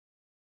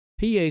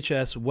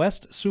PHS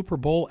West Super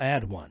Bowl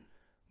Ad 1.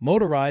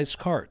 Motorized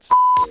carts.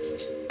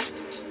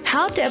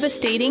 How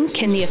devastating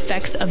can the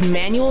effects of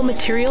manual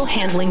material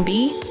handling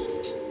be?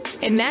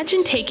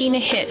 Imagine taking a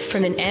hit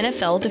from an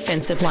NFL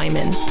defensive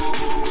lineman.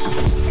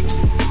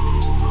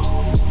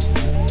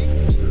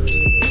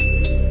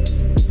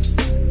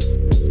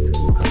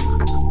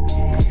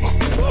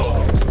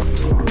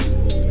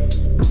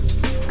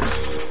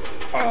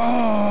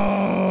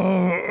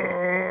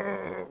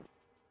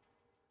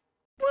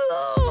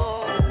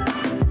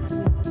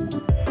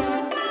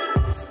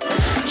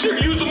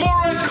 Should use a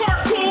motorized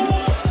cart,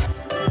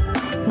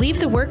 fool! Leave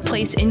the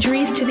workplace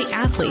injuries to the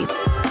athletes.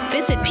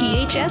 Visit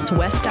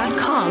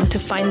phswest.com to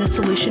find the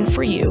solution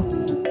for you.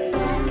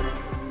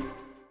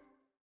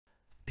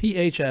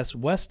 PHS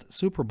West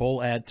Super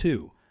Bowl Ad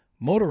 2.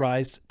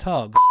 Motorized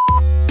Tugs.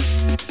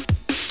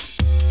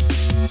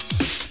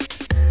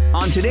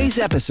 On today's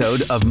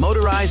episode of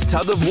Motorized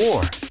Tug of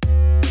War,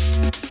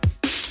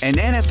 an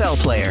NFL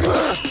player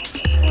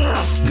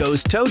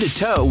goes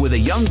toe-to-toe with a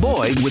young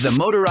boy with a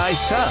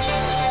motorized tug.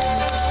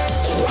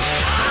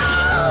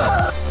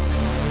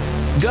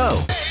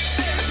 Go!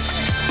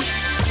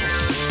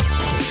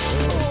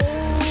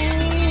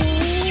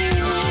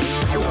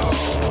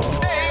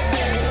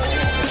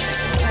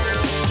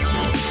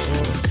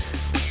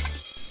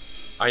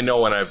 I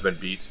know when I've been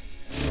beat.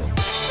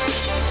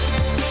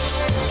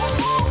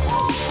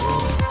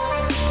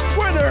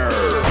 Winner!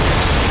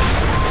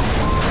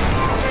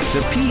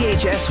 The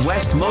PHS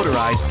West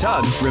Motorized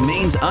Tug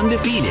remains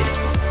undefeated.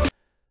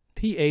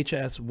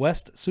 PHS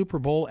West Super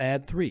Bowl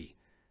Ad 3.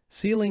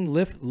 Ceiling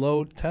Lift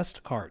Load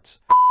Test Carts.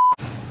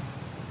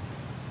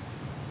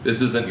 This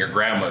isn't your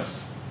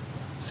grandma's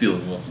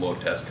ceiling lift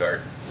load test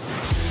cart.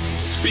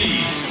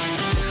 Speed.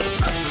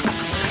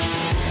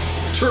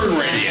 Turn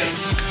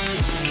radius.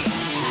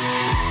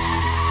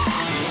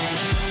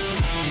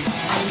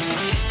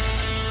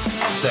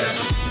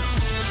 Sexy.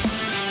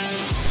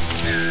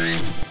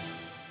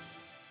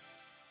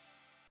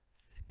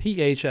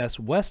 PHS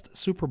West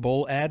Super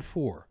Bowl Ad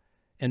 4.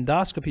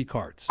 Endoscopy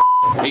carts.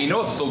 Hey, you know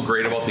what's so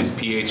great about these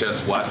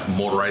PHS West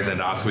motorized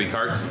endoscopy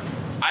carts?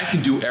 I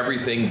can do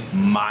everything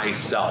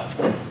myself.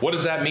 What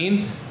does that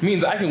mean? It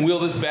means I can wheel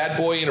this bad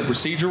boy in a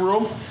procedure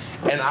room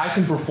and I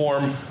can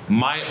perform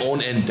my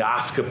own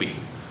endoscopy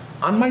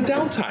on my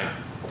downtime.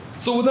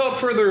 So without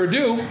further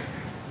ado,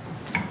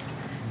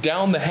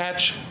 down the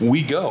hatch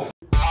we go.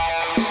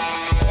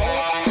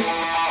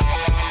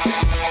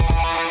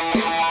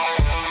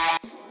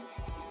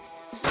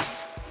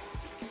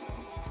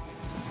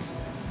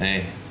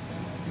 Hey,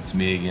 it's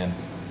me again.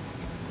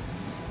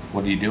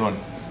 What are you doing?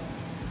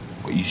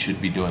 What you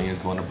should be doing is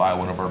going to buy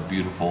one of our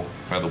beautiful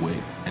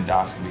featherweight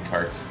endoscopy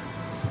carts.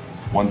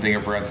 One thing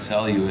I forgot to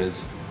tell you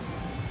is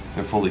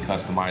they're fully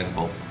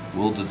customizable.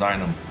 We'll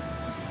design them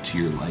to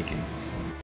your liking.